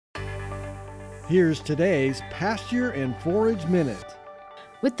Here's today's Pasture and Forage Minute.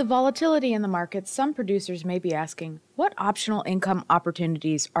 With the volatility in the market, some producers may be asking, what optional income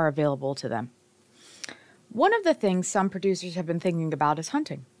opportunities are available to them? One of the things some producers have been thinking about is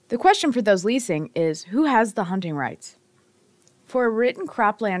hunting. The question for those leasing is, who has the hunting rights? For a written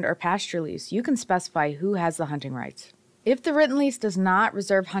cropland or pasture lease, you can specify who has the hunting rights. If the written lease does not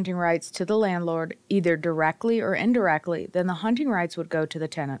reserve hunting rights to the landlord, either directly or indirectly, then the hunting rights would go to the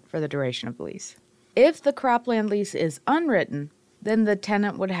tenant for the duration of the lease. If the cropland lease is unwritten, then the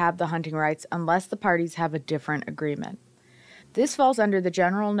tenant would have the hunting rights unless the parties have a different agreement. This falls under the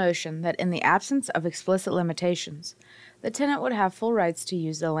general notion that in the absence of explicit limitations, the tenant would have full rights to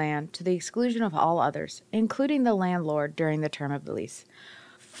use the land to the exclusion of all others, including the landlord during the term of the lease.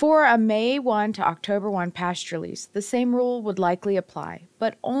 For a May 1 to October 1 pasture lease, the same rule would likely apply,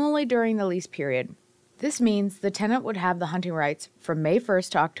 but only during the lease period. This means the tenant would have the hunting rights from May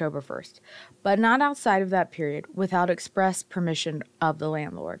 1st to October 1st, but not outside of that period without express permission of the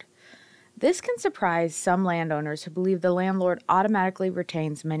landlord. This can surprise some landowners who believe the landlord automatically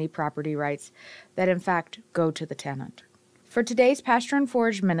retains many property rights that in fact go to the tenant. For today's Pasture and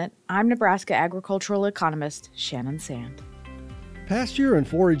Forage Minute, I'm Nebraska agricultural economist Shannon Sand. Pasture and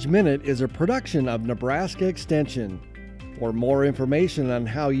Forage Minute is a production of Nebraska Extension. For more information on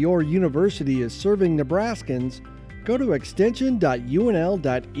how your university is serving Nebraskans, go to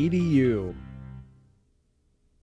extension.unl.edu.